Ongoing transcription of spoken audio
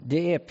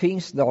Det är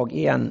pingstdag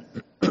igen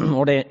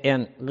och det är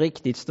en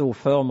riktigt stor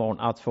förmån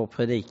att få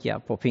predika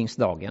på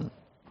pingstdagen.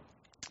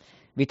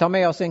 Vi tar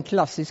med oss en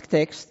klassisk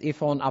text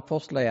ifrån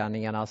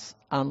Apostlagärningarnas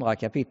andra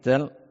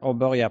kapitel och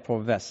börjar på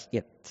vers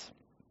 1.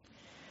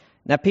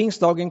 När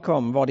pingstdagen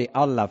kom var de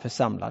alla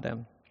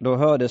församlade. Då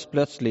hördes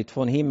plötsligt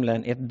från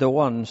himlen ett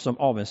dån som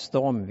av en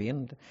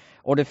stormvind,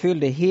 och det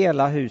fyllde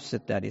hela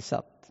huset där de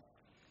satt.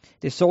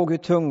 De såg hur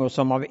tungor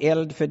som av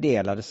eld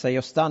fördelade sig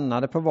och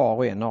stannade på var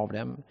och en av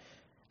dem.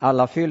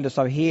 Alla fylldes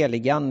av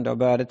helig ande och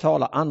började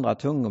tala andra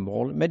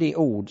tungomål med de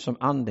ord som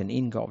anden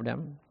ingav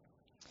dem.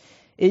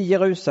 I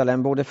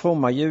Jerusalem bodde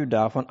fromma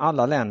judar från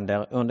alla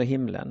länder under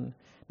himlen.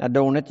 När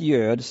dånet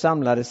ljöd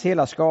samlades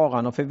hela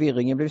skaran, och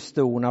förvirringen blev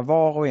stor när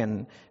var och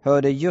en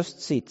hörde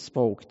just sitt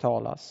språk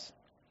talas.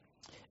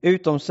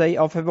 Utom sig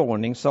av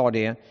förvåning sa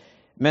de: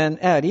 men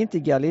är det inte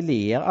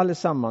galileer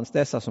allesammans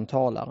dessa som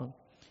talar?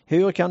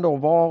 Hur kan då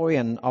var och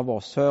en av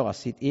oss höra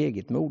sitt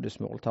eget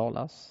modersmål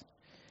talas?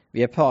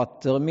 Vi är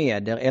parter,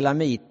 meder,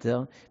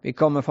 elamiter. Vi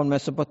kommer från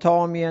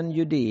Mesopotamien,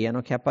 Judeen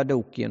och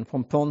Kappadokien,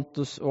 från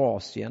Pontus och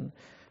Asien,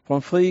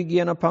 från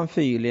Frygien och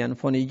Pamfylien,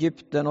 från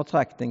Egypten och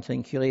trakten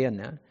kring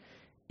Kyrene,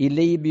 i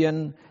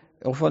Libyen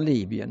och från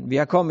Libyen. Vi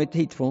har kommit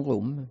hit från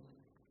Rom.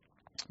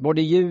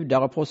 Både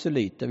judar och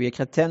proselyter, vi är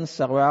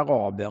kretensare och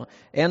araber.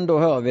 Ändå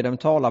hör vi dem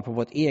tala på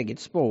vårt eget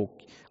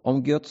språk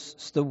om Guds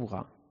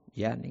stora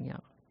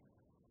gärningar.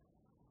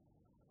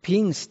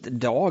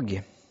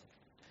 Pingstdag.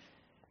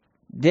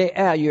 Det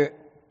är ju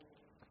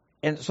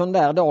en sån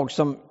där dag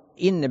som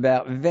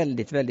innebär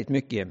väldigt, väldigt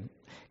mycket.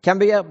 Kan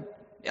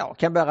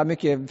bära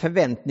mycket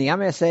förväntningar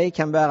med sig,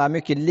 kan bära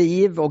mycket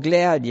liv och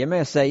glädje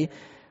med sig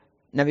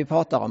när vi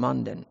pratar om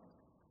anden.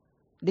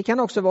 Det kan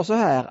också vara så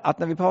här att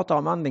när vi pratar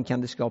om anden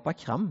kan det skapa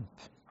kramp.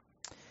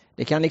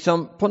 Det kan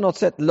liksom på något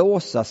sätt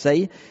låsa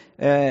sig.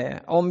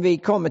 Om vi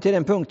kommer till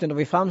den punkten då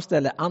vi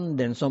framställer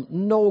anden som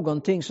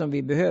någonting som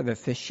vi behöver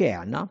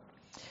förtjäna.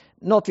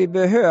 Något vi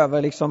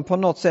behöver liksom på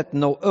något sätt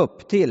nå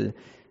upp till.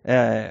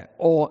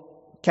 Och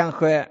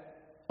kanske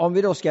om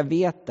vi då ska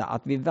veta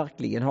att vi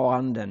verkligen har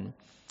anden,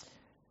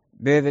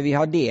 behöver vi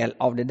ha del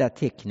av det där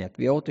tecknet.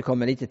 Vi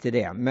återkommer lite till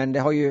det. Men det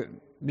har ju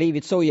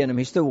blivit så genom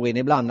historien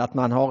ibland att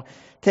man har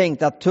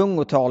tänkt att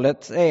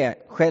tungotalet är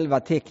själva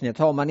tecknet.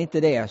 Har man inte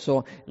det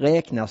så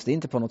räknas det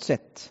inte på något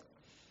sätt.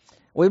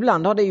 Och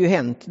ibland har det ju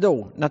hänt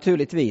då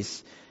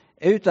naturligtvis,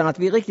 utan att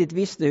vi riktigt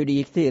visste hur det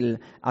gick till,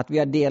 att vi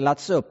har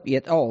delats upp i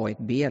ett A- och ett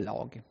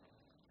B-lag.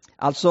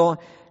 Alltså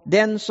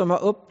den som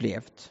har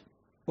upplevt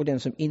och den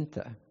som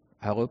inte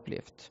har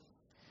upplevt.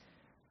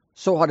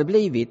 Så har det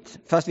blivit,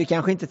 fast vi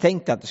kanske inte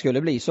tänkte att det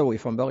skulle bli så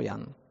ifrån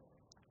början.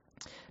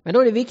 Men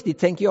då är det viktigt,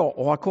 tänker jag,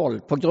 att ha koll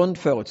på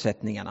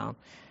grundförutsättningarna.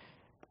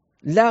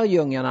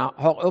 Lärjungarna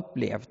har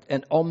upplevt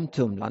en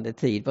omtumlande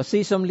tid,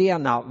 precis som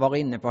Lena var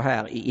inne på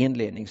här i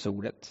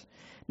inledningsordet.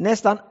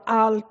 Nästan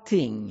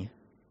allting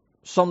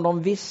som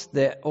de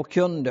visste och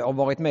kunde och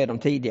varit med om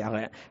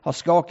tidigare har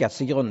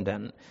skakats i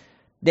grunden.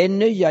 Det är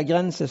nya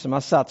gränser som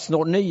har satts,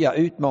 nya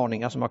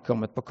utmaningar som har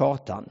kommit på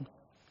kartan.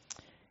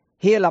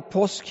 Hela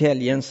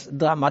påskhelgens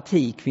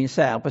dramatik finns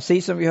här,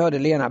 precis som vi hörde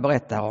Lena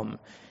berätta om.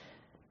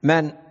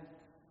 Men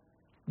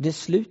det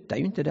slutar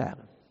ju inte där.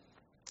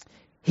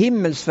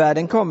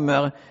 Himmelsfärden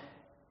kommer,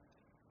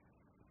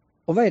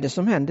 och vad är det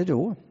som händer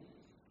då?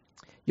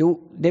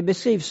 Jo, det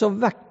beskrivs så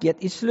vackert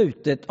i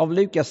slutet av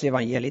Lukas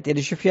evangeliet i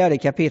det 24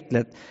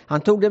 kapitlet.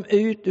 Han tog dem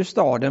ut ur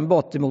staden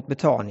bort emot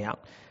Betania.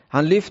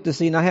 Han lyfte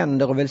sina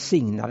händer och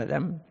välsignade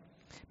dem.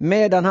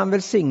 Medan han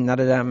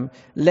välsignade dem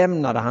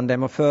lämnade han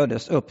dem och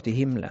fördes upp till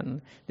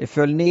himlen. De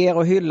föll ner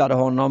och hyllade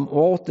honom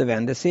och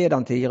återvände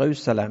sedan till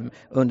Jerusalem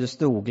under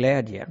stor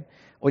glädje.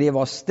 Och de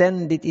var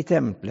ständigt i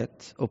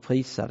templet och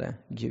prisade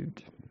Gud.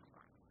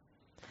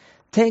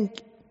 Tänk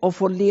att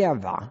få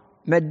leva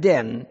med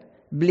den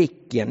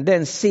blicken,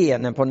 den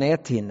scenen på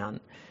näthinnan.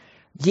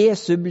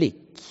 Jesu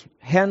blick,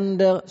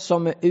 händer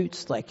som är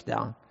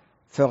utsträckta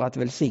för att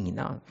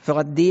välsigna, för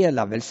att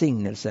dela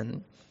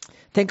välsignelsen.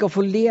 Tänk att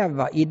få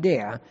leva i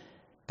det,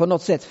 på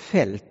något sätt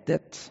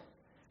fältet.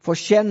 Få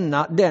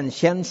känna den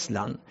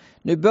känslan.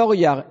 Nu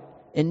börjar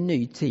en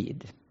ny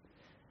tid.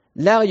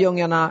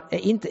 Lärjungarna är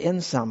inte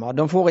ensamma.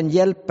 De får en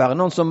hjälpare,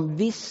 någon som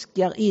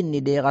viskar in i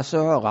deras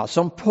öra,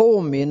 som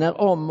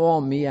påminner om och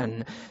om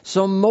igen,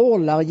 som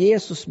målar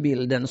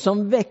Jesusbilden,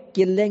 som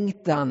väcker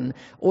längtan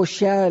och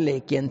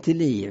kärleken till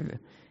liv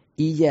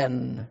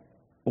igen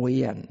och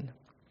igen.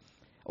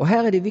 Och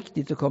här är det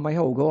viktigt att komma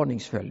ihåg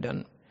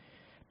ordningsföljden.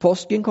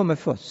 Påsken kommer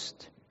först.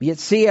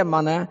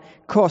 Getsemane,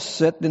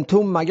 korset, den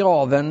tomma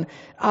graven.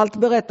 Allt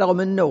berättar om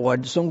en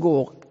nåd som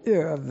går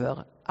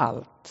över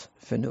allt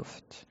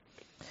förnuft.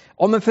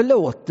 Om en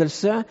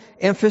förlåtelse,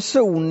 en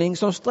försoning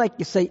som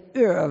sträcker sig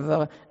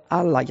över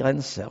alla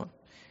gränser.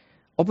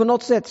 Och på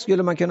något sätt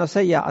skulle man kunna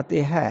säga att det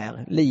är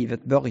här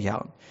livet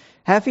börjar.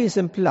 Här finns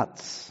en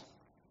plats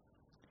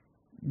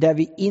där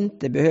vi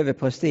inte behöver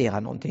prestera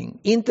någonting,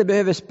 inte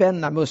behöver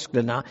spänna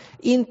musklerna,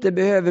 inte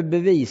behöver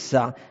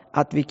bevisa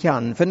att vi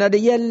kan. För när det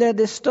gäller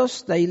det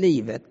största i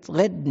livet,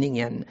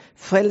 räddningen,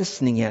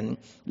 frälsningen,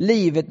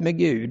 livet med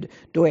Gud,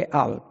 då är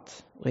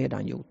allt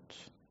redan gjort.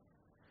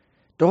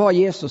 Då har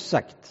Jesus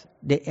sagt,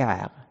 det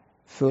är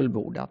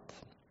fullbordat.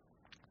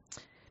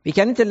 Vi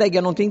kan inte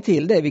lägga någonting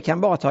till det, vi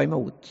kan bara ta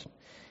emot.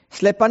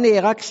 Släppa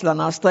ner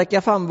axlarna,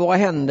 sträcka fram våra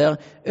händer,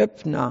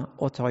 öppna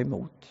och ta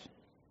emot.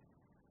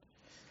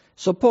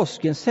 Så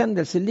påskens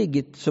händelse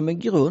ligger som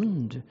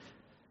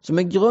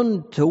en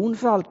grundton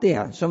för allt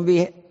det som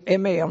vi är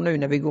med om nu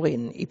när vi går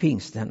in i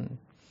pingsten.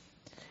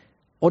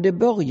 Och det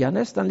börjar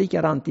nästan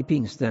likadant i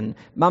pingsten.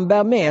 Man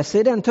bär med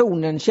sig den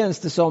tonen, känns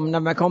det som, när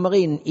man kommer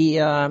in i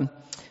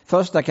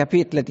första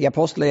kapitlet i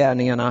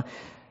Apostlagärningarna.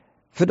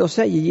 För då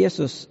säger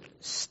Jesus,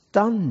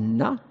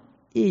 stanna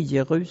i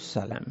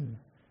Jerusalem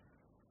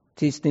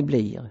tills ni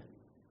blir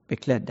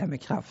beklädda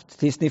med kraft.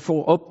 Tills ni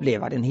får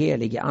uppleva den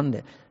helige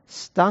ande.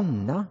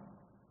 Stanna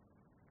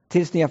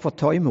tills ni har fått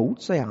ta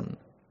emot, säger han.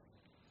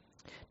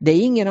 Det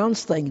är ingen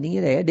ansträngning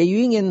i det. Det är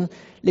ju ingen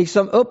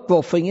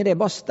uppoffring i det.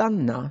 Bara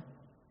stanna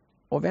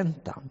och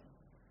vänta.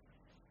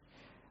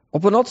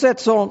 Och på något sätt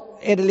så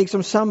är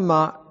det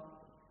samma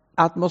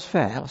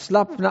atmosfär.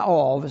 Slappna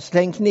av,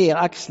 släng ner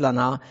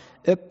axlarna,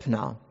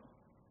 öppna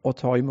och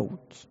ta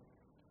emot.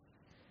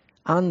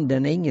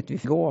 Anden är inget vi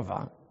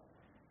gåva,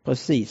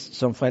 precis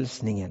som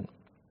frälsningen.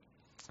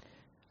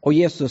 Och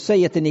Jesus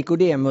säger till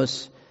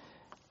Nikodemus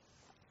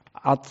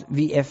att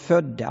vi är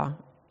födda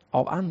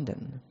av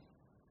anden.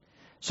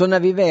 Så när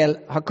vi väl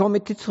har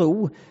kommit till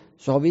tro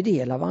så har vi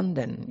del av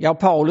anden. Ja,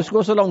 Paulus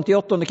går så långt i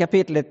 8:e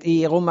kapitlet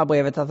i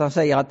Romarbrevet att han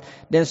säger att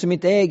den som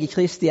inte äger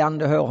Kristi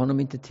ande hör honom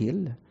inte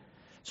till.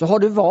 Så har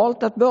du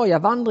valt att börja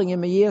vandringen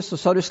med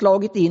Jesus, har du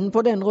slagit in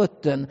på den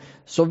rutten,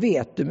 så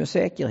vet du med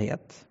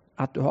säkerhet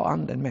att du har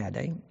anden med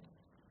dig.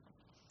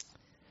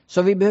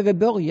 Så vi behöver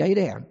börja i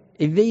det,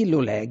 i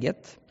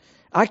viloläget.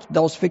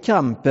 Akta oss för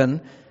kampen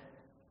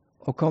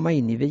och komma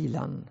in i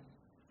vilan.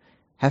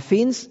 Här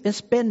finns en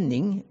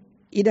spänning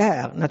i det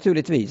här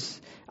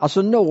naturligtvis.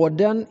 Alltså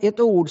nåden, ett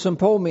ord som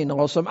påminner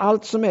oss om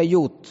allt som är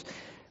gjort.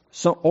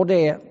 Och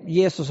det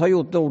Jesus har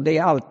gjort då, det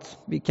är allt.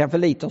 Vi kan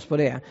förlita oss på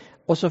det.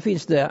 Och så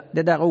finns det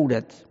där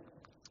ordet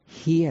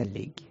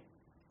helig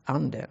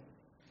ande.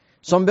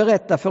 Som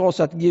berättar för oss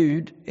att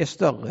Gud är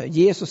större.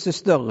 Jesus är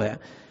större.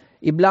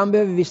 Ibland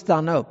behöver vi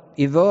stanna upp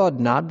i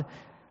vördnad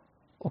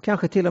och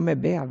kanske till och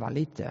med bäva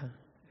lite.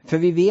 För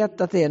vi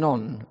vet att det är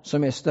någon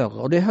som är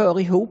större och det hör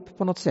ihop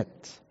på något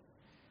sätt.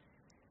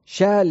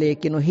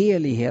 Kärleken och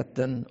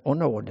heligheten och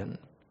nåden.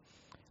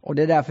 Och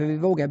det är därför vi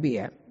vågar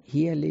be,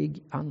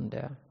 helig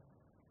ande,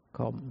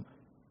 kom.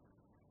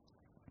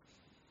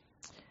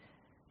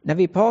 När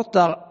vi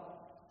pratar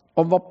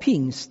om vad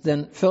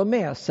pingsten för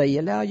med sig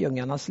i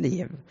lärjungarnas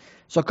liv,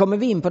 så kommer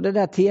vi in på det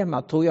där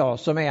temat, tror jag,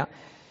 som är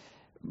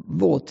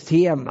vårt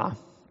tema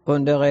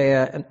under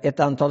ett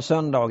antal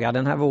söndagar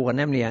den här våren,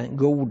 nämligen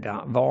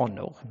goda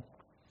vanor.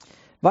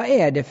 Vad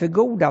är det för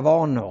goda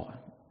vanor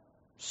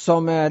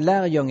som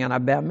lärjungarna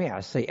bär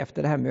med sig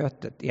efter det här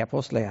mötet i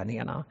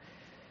Apostlagärningarna?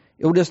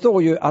 Jo, det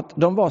står ju att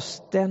de var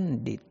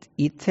ständigt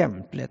i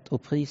templet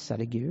och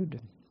prisade Gud.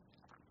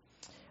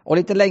 Och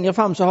lite längre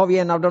fram så har vi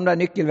en av de där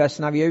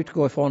nyckelverserna vi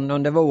utgår ifrån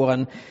under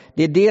våren.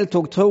 Det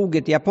deltog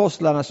troget i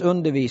apostlarnas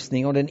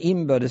undervisning och den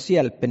inbördes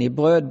hjälpen i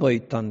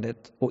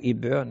brödbrytandet och i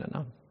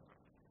bönerna.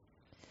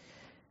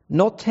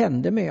 Något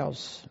händer med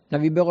oss när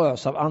vi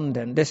berörs av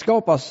anden. Det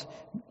skapas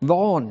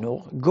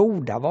vanor,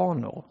 goda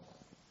vanor.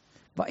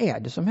 Vad är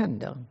det som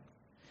händer?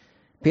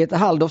 Peter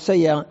Halldorf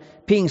säger,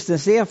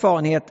 pingstens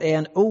erfarenhet är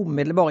en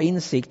omedelbar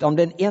insikt om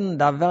den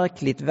enda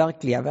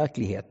verkliga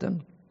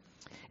verkligheten.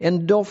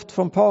 En doft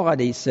från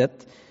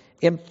paradiset,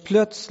 en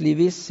plötslig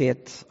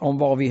visshet om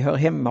var vi hör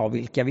hemma och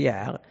vilka vi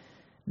är.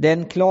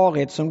 Den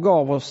klarhet som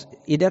gav oss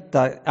i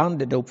detta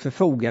andedop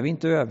förfogar vi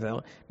inte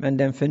över, men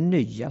den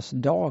förnyas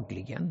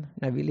dagligen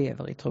när vi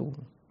lever i tro.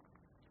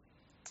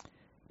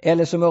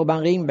 Eller som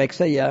Urban Ringbäck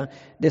säger,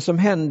 det som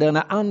händer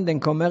när anden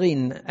kommer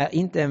in är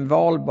inte en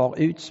valbar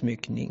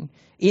utsmyckning,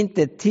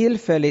 inte ett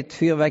tillfälligt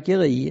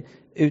fyrverkeri,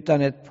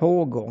 utan ett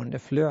pågående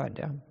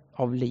flöde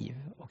av liv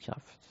och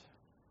kraft.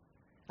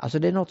 Alltså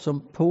det är något som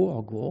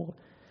pågår.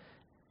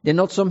 Det är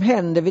något som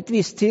händer vid ett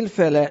visst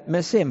tillfälle,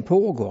 men sen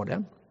pågår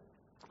det.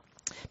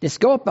 Det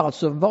skapar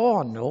alltså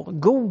vanor,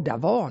 goda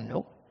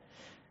vanor.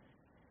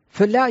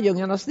 För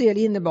lärjungarnas del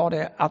innebar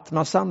det att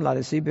man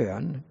samlades i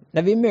bön.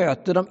 När vi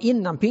möter dem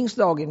innan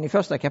pingstdagen i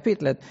första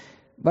kapitlet,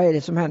 vad är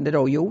det som händer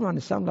då? Jo, man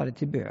är samlade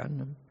till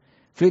bön.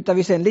 Flyttar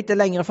vi sen lite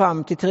längre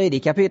fram till 3:e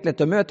kapitlet,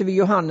 då möter vi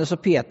Johannes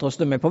och Petrus.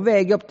 De är på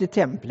väg upp till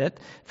templet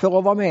för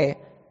att vara med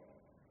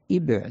i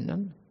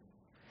bönen.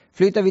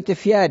 Flyttar vi till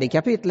 4:e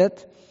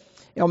kapitlet,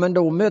 ja men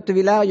då möter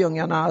vi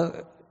lärjungarna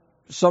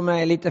som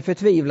är lite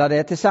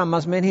förtvivlade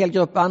tillsammans med en hel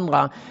grupp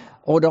andra.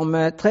 Och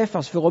de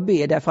träffas för att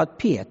be därför att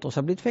Petrus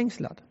har blivit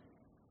fängslad.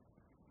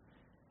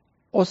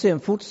 Och sen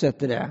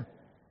fortsätter det.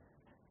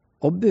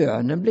 Och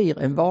bönen blir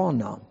en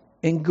vana,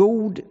 en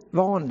god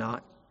vana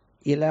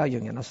i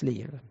lärjungarnas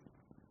liv.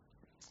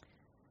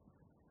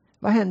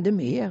 Vad händer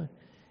mer?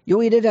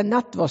 Jo, i det där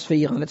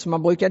nattvardsfirandet som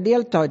man brukar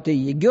delta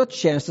i,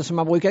 gudstjänster som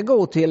man brukar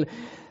gå till,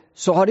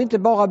 så har det inte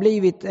bara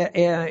blivit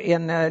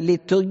en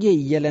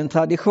liturgi eller en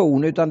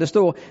tradition, utan det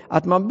står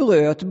att man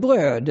bröt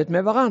brödet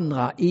med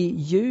varandra i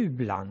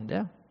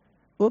jublande,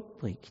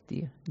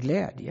 uppriktig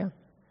glädje.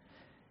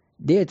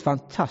 Det är ett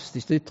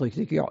fantastiskt uttryck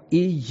tycker jag.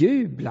 I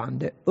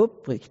jublande,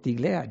 uppriktig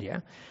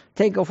glädje.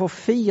 Tänk att få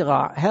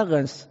fira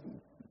Herrens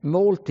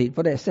måltid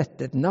på det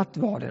sättet,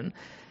 nattvarden.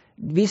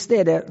 Visst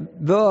är det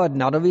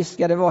vördnad och visst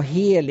ska det vara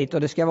heligt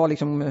och det ska vara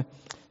liksom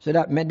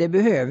sådär, men det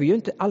behöver ju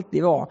inte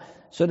alltid vara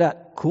sådär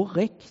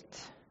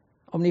korrekt,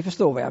 om ni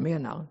förstår vad jag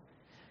menar.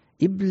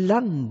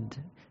 Ibland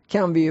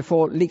kan vi ju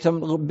få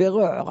liksom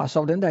beröras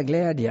av den där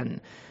glädjen,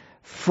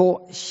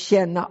 få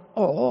känna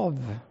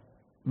av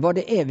vad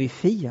det är vi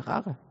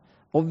firar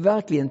och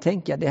verkligen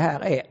tänka det här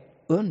är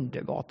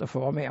underbart att få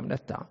vara med om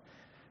detta.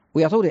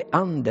 Och jag tror det är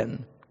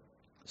anden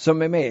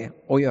som är med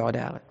och gör det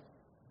här.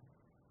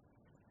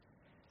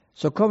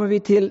 Så kommer vi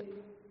till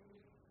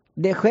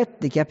det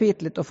 6:e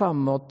kapitlet och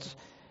framåt,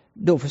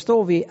 då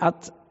förstår vi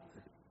att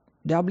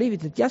det har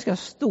blivit ett ganska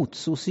stort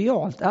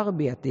socialt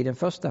arbete i den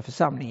första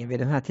församlingen vid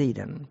den här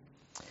tiden.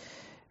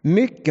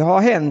 Mycket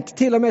har hänt,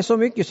 till och med så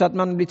mycket så att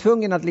man blir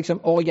tvungen att liksom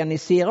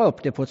organisera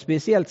upp det på ett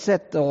speciellt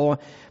sätt,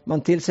 och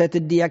man tillsätter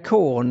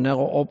diakoner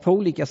och på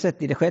olika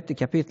sätt i det 6:e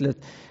kapitlet.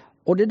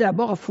 Och det där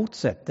bara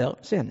fortsätter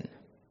sen.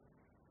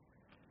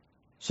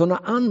 Så när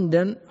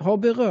anden har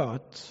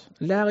berört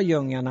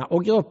lärjungarna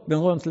och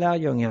gruppen runt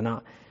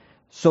lärjungarna,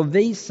 så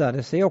visar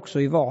det sig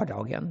också i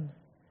vardagen.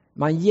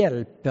 Man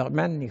hjälper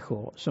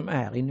människor som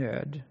är i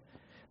nöd.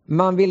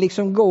 Man vill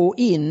liksom gå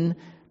in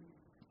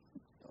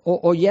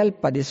och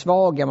hjälpa de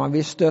svaga. Man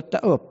vill stötta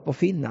upp och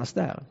finnas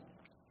där.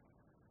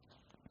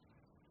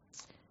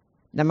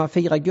 När man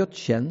firar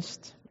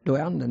gudstjänst, då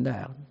är anden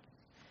där.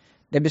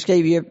 Det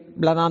beskriver ju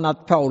bland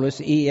annat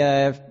Paulus i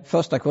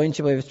första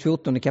Korinthierbrevets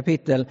 14:e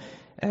kapitel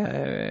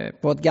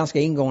på ett ganska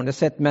ingående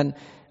sätt. Men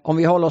om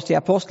vi håller oss till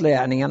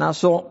apostlagärningarna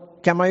så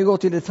kan man ju gå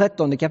till det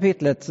 13:e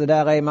kapitlet. Så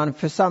där är man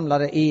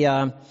församlade i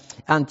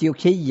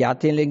Antiochia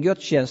till en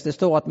gudstjänst. Det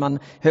står att man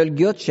höll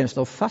gudstjänst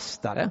och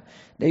fastade.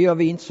 Det gör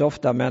vi inte så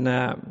ofta, men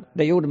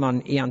det gjorde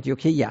man i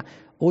Antiochia.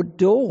 Och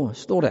då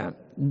står det,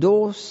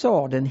 då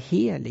sa den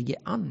helige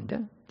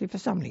ande till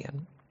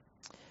församlingen.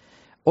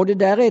 Och det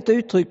där är ett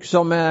uttryck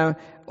som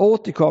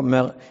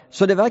återkommer.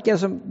 Så det verkar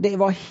som det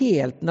var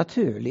helt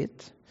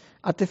naturligt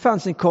att det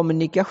fanns en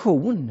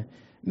kommunikation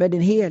med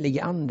den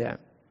helige ande.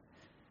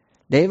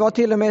 Det var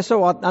till och med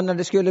så att när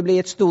det skulle bli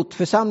ett stort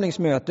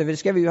församlingsmöte, det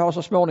ska vi ju ha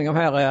så småningom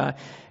här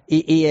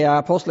i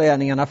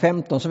Apostlagärningarna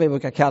 15 som vi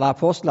brukar kalla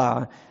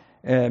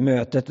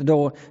apostlamötet,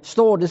 då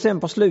står det sen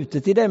på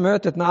slutet i det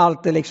mötet när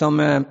allt är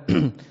liksom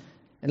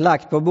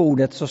lagt på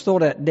bordet, så står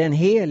det den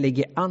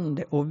helige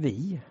ande och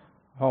vi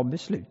har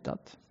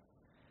beslutat.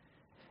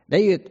 Det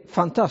är ju ett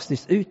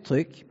fantastiskt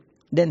uttryck,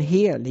 den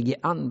helige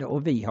ande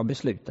och vi har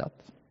beslutat.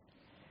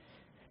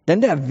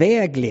 Den där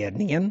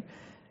vägledningen,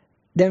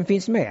 den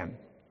finns med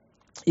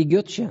i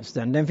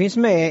gudstjänsten. Den finns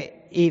med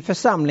i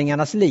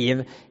församlingarnas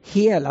liv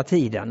hela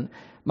tiden.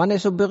 Man är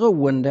så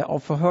beroende av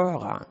att få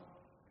höra.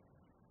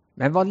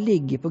 Men vad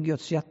ligger på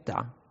Guds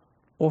hjärta?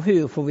 Och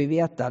hur får vi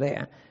veta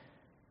det?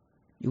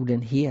 Jo,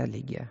 den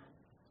helige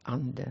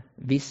ande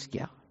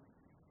viskar.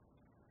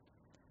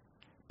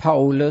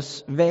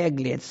 Paulus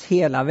vägleds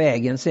hela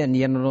vägen sen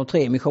genom de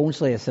 3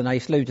 missionsresorna i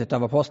slutet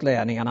av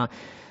apostlagärningarna.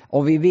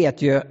 Och vi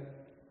vet ju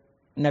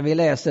när vi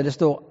läser, det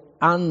står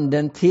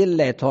anden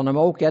tillät honom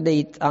åka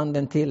dit,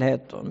 anden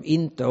tillät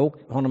inte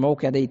honom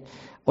åka dit.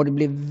 Och det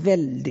blir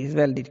väldigt,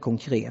 väldigt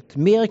konkret.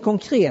 Mer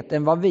konkret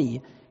än vad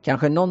vi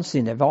kanske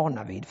någonsin är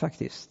vana vid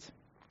faktiskt.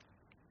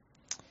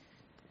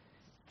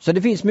 Så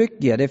det finns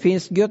mycket. Det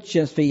finns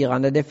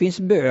gudstjänstfirande, det finns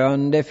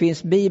bön, det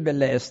finns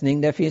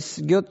bibelläsning, det finns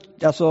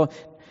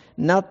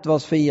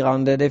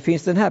nattvardsfirande, det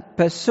finns den här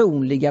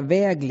personliga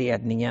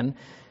vägledningen.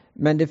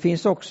 Men det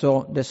finns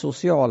också det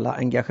sociala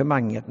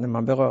engagemanget när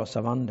man berörs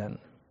av anden.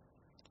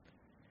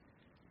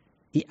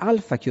 I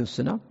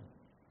alfakurserna,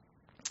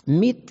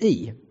 mitt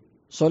i,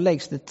 så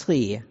läggs det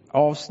 3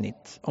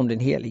 avsnitt om den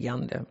helige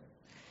ande.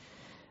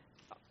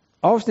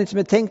 Avsnitt som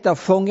är tänkta att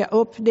fånga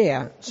upp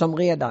det som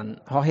redan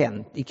har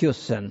hänt i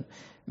kursen.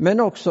 Men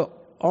också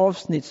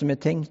avsnitt som är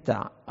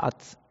tänkta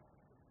att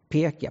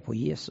peka på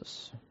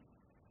Jesus.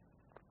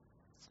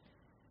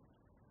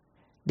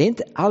 Det är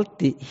inte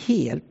alltid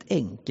helt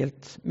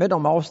enkelt med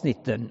de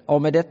avsnitten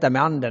och med detta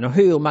med anden och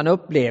hur man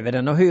upplever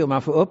den och hur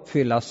man får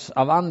uppfyllas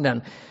av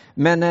anden.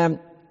 Men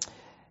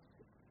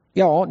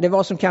ja, det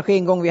var som kanske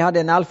en gång vi hade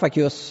en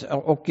alfakurs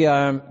och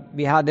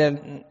vi hade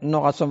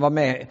några som var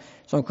med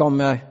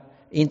som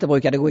inte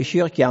brukade gå i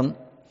kyrkan.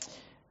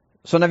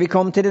 Så när vi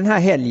kom till den här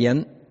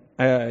helgen,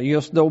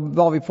 just då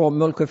var vi på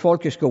Mullsjö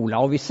folkhögskola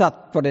och vi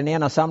satt på den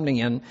ena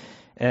samlingen.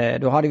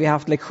 Då hade vi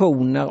haft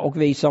lektioner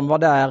och vi som var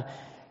där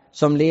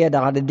som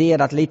ledare hade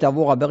delat lite av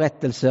våra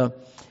berättelser.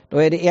 Då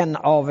är det en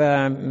av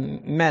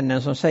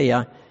männen som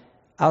säger,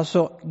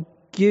 alltså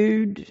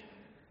Gud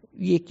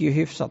gick ju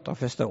hyfsat att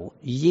förstå.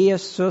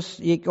 Jesus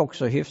gick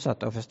också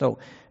hyfsat att förstå.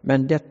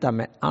 Men detta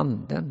med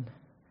anden,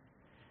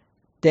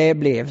 det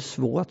blev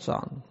svårt, sa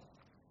han.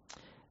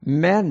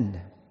 Men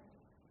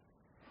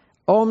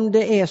om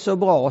det är så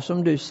bra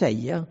som du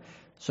säger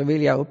så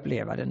vill jag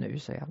uppleva det nu,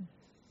 säger han.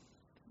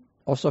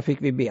 Och så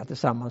fick vi be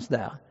tillsammans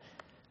där.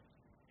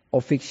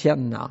 Och fick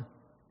känna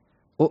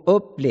och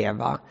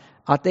uppleva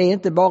att det är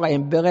inte bara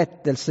en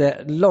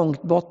berättelse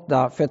långt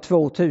borta för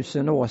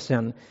 2000 år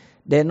sedan.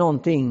 Det är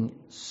någonting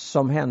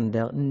som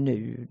händer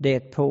nu. Det är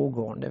ett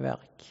pågående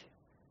verk.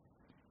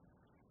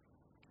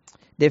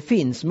 Det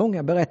finns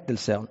många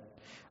berättelser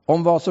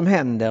om vad som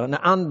händer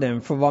när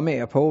anden får vara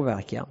med och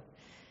påverka.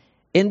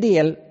 En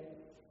del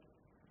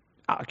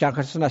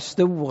kanske sådana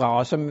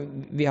stora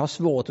som vi har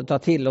svårt att ta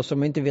till oss,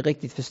 som inte vi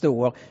riktigt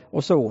förstår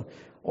och så.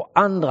 Och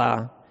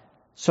andra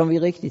som vi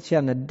riktigt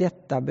känner,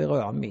 detta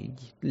berör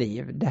mitt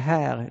liv. Det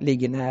här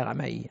ligger nära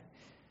mig.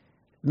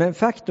 Men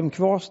faktum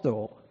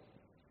kvarstår.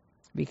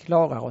 Vi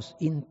klarar oss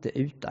inte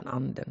utan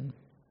anden.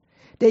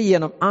 Det är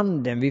genom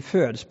anden vi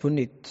föds på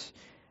nytt.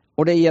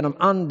 Och det är genom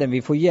anden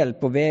vi får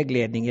hjälp och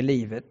vägledning i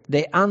livet.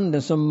 Det är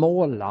anden som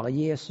målar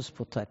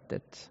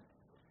Jesusporträttet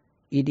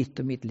i ditt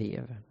och mitt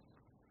liv.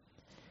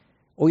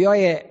 Och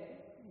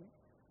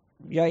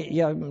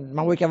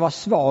man brukar vara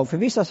svag för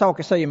vissa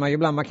saker, säger man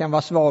ibland. Man kan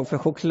vara svag för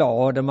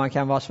choklad och man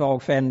kan vara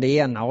svag för en det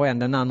ena och en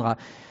den andra.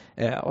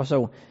 Och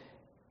så.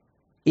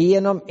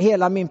 Genom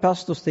hela min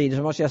pastorstid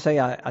så måste jag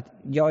säga att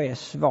jag är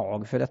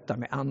svag för detta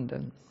med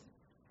anden.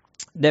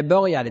 Det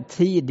började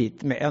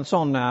tidigt med en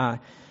sån...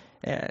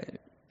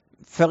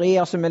 För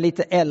er som är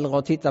lite äldre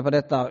och tittar på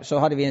detta, så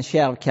hade vi en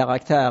kärv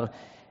karaktär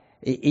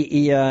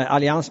i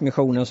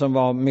Alliansmissionen som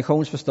var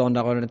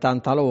missionsförståndare under ett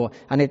antal år.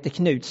 Han hette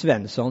Knut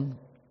Svensson.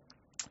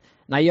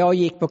 När jag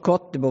gick på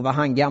Kottebo var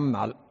han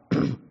gammal.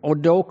 Och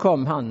då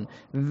kom han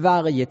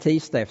varje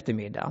tisdag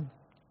eftermiddag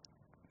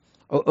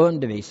och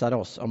undervisade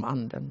oss om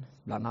anden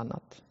bland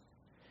annat.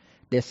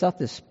 Det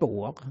satte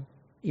spår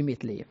i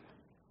mitt liv.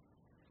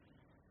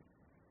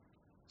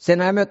 Sen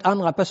har jag mött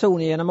andra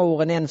personer genom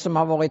åren. En som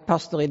har varit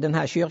pastor i den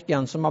här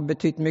kyrkan som har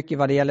betytt mycket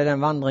vad det gäller den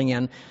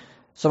vandringen.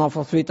 Som har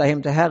fått flytta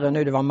hem till Herren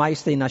nu. Det var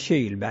Majstina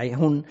Kylberg.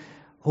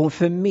 Hon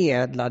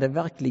förmedlade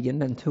verkligen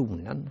den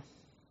tonen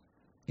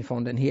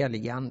ifrån den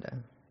helige ande.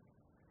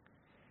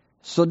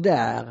 Så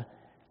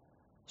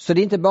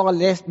det inte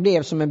bara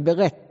blev som en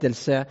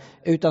berättelse,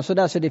 utan så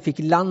där så det fick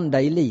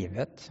landa i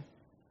livet.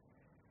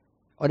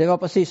 Och det var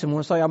precis som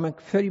hon sa, ja men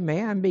följ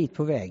med en bit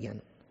på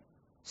vägen.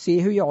 Se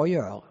hur jag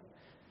gör.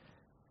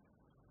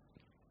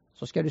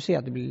 Så ska du se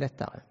att det blir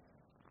lättare.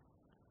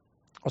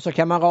 Och så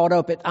kan man rada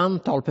upp ett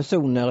antal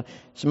personer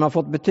som har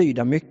fått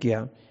betyda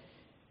mycket.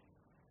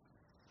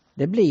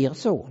 Det blir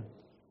så.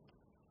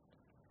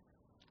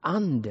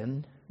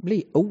 Anden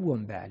blir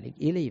oumbärlig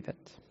i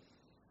livet.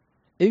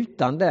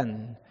 Utan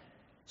den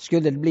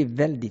skulle det bli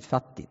väldigt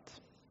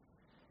fattigt.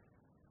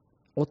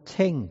 Och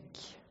tänk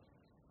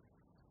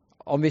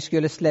om vi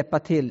skulle släppa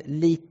till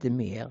lite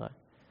mer.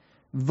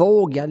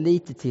 Våga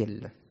lite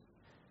till.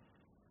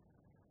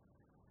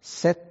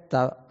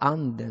 Sätta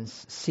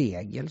andens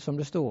segel, som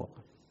det står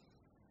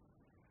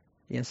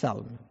i en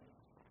psalm.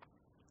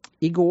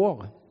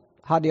 Igår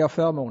hade jag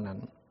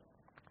förmånen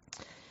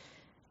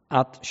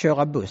att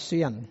köra buss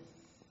igen.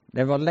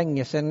 Det var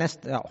länge sedan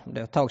det var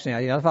ett tag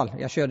sedan i alla fall.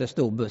 Jag körde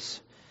stor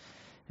buss.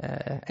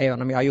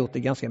 Även om jag har gjort det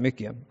ganska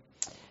mycket.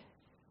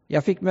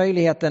 Jag fick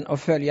möjligheten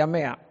att följa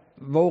med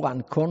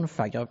våran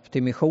konfagrupp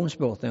till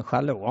missionsbåten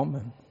Shalom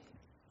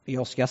i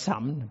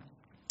Oskarshamn.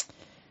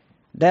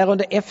 Där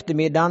under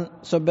eftermiddagen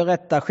så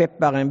berättar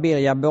skepparen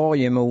Birger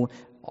Borgemo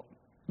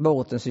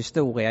båtens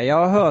historia. Jag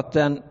har hört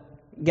den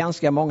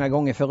ganska många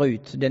gånger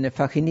förut. Den är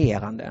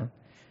fascinerande.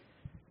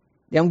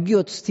 Det är om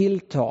Guds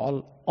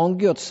tilltal, om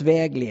Guds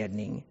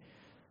vägledning.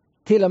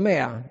 Till och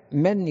med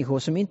människor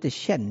som inte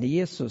känner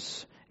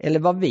Jesus, eller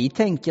vad vi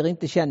tänker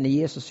inte känner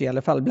Jesus i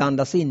alla fall,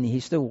 blandas in i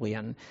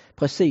historien.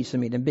 Precis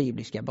som i den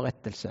bibliska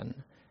berättelsen.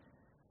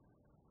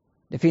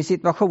 Det finns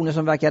situationer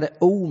som verkade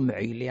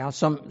omöjliga,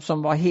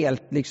 som var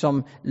helt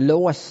liksom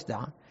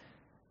låsta.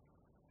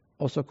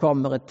 Och så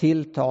kommer ett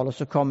tilltal och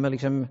så kommer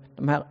liksom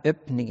de här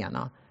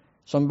öppningarna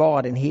som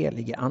bara den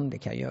helige ande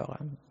kan göra.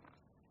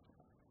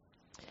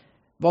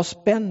 Vad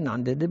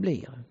spännande det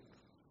blir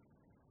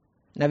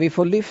när vi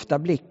får lyfta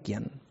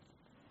blicken.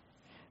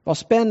 Vad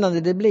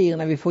spännande det blir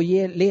när vi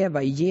får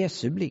leva i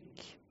Jesu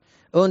blick.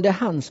 Under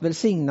hans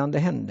välsignande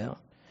händer.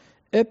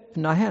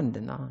 Öppna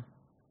händerna.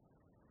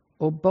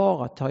 Och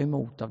bara ta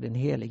emot av den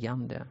helige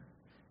ande.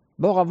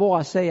 Bara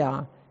våga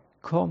säga,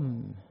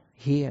 kom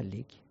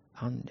helig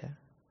ande.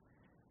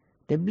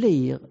 Det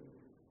blir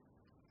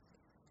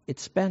ett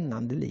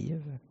spännande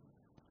liv.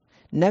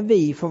 När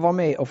vi får vara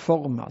med och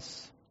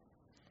formas.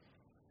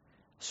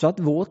 Så att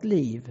vårt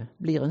liv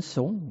blir en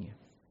sång.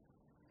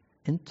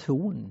 En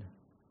ton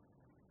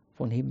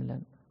från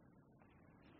himlen.